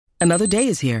Another day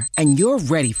is here, and you're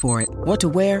ready for it. What to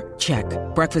wear? Check.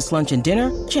 Breakfast, lunch, and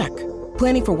dinner? Check.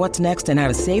 Planning for what's next and how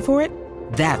to save for it?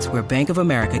 That's where Bank of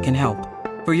America can help.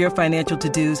 For your financial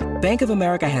to-dos, Bank of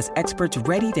America has experts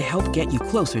ready to help get you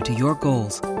closer to your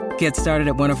goals. Get started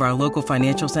at one of our local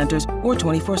financial centers or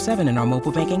 24/7 in our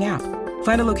mobile banking app.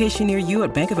 Find a location near you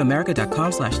at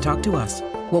bankofamerica.com/talktous.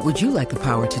 What would you like the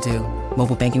power to do?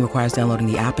 Mobile banking requires downloading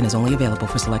the app and is only available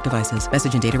for select devices.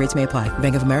 Message and data rates may apply.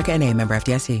 Bank of America N.A., member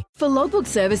FDIC. For logbook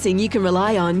servicing you can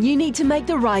rely on, you need to make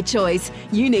the right choice.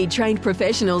 You need trained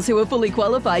professionals who are fully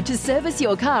qualified to service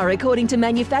your car according to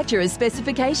manufacturer's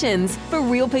specifications. For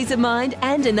real peace of mind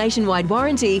and a nationwide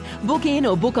warranty, book in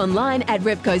or book online at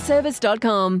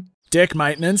repcoservice.com. Deck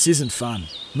maintenance isn't fun.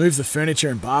 Move the furniture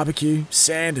and barbecue,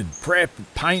 sand and prep,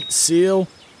 paint, seal,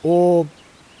 or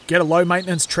get a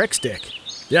low-maintenance Trex deck.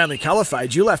 The only colour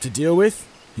fade you'll have to deal with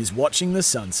is watching the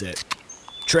sunset.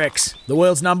 Trex, the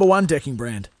world's #1 decking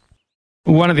brand.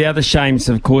 One of the other shames,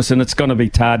 of course, and it's going to be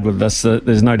tarred with this,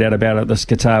 there's no doubt about it, this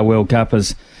Qatar World Cup,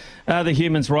 is the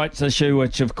human rights issue,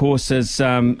 which, of course, has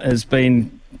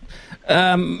been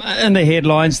in the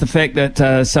headlines. The fact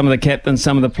that some of the captains,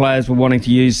 some of the players were wanting to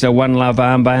use One Love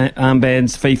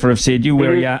armbands. FIFA have said you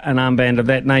wear an armband of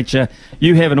that nature,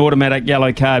 you have an automatic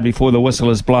yellow card before the whistle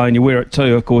is blown. You wear it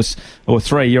 2, of course, or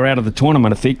 3, you're out of the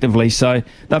tournament effectively. So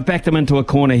they've backed them into a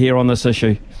corner here on this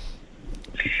issue.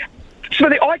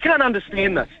 Smithy, I can't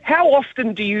understand this. How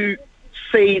often do you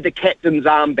see the captain's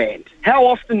armband? How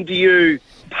often do you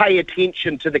pay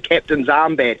attention to the captain's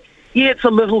armband? Yeah, it's a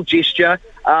little gesture.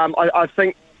 I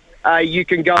think you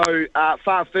can go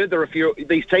far further if you're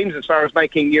these teams as far as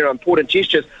making important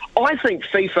gestures. I think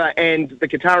FIFA and the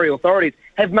Qatari authorities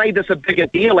have made this a bigger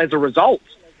deal as a result.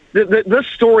 This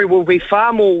story will be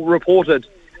far more reported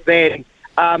than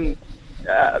Virgil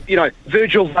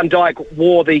van Dijk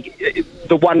wore the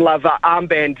One Love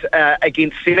armband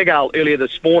against Senegal earlier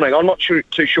this morning. I'm not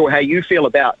too sure how you feel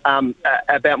about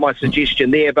my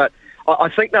suggestion there, but I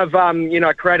think they've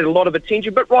created a lot of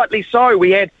attention, but rightly so.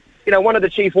 We had one of the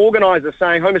chief organisers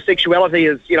saying homosexuality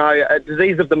is a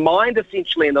disease of the mind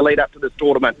essentially in the lead up to this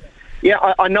tournament.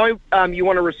 Yeah, I know you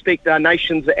want to respect our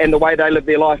nations and the way they live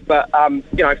their life, but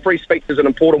free speech is an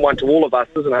important one to all of us,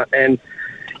 isn't it? And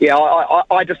yeah,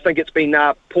 I just think it's been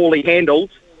poorly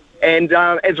handled. And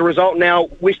as a result, now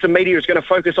Western media is going to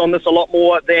focus on this a lot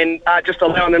more than just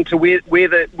allowing them to wear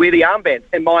the armband,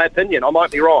 in my opinion. I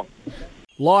might be wrong.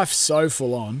 Life's so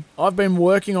full on. I've been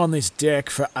working on this deck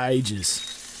for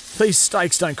ages. These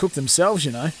steaks don't cook themselves,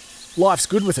 Life's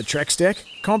good with a Trex deck.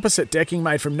 Composite decking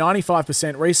made from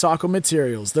 95% recycled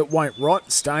materials that won't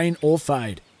rot, stain or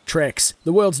fade. Trex,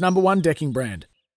 the world's #1 decking brand.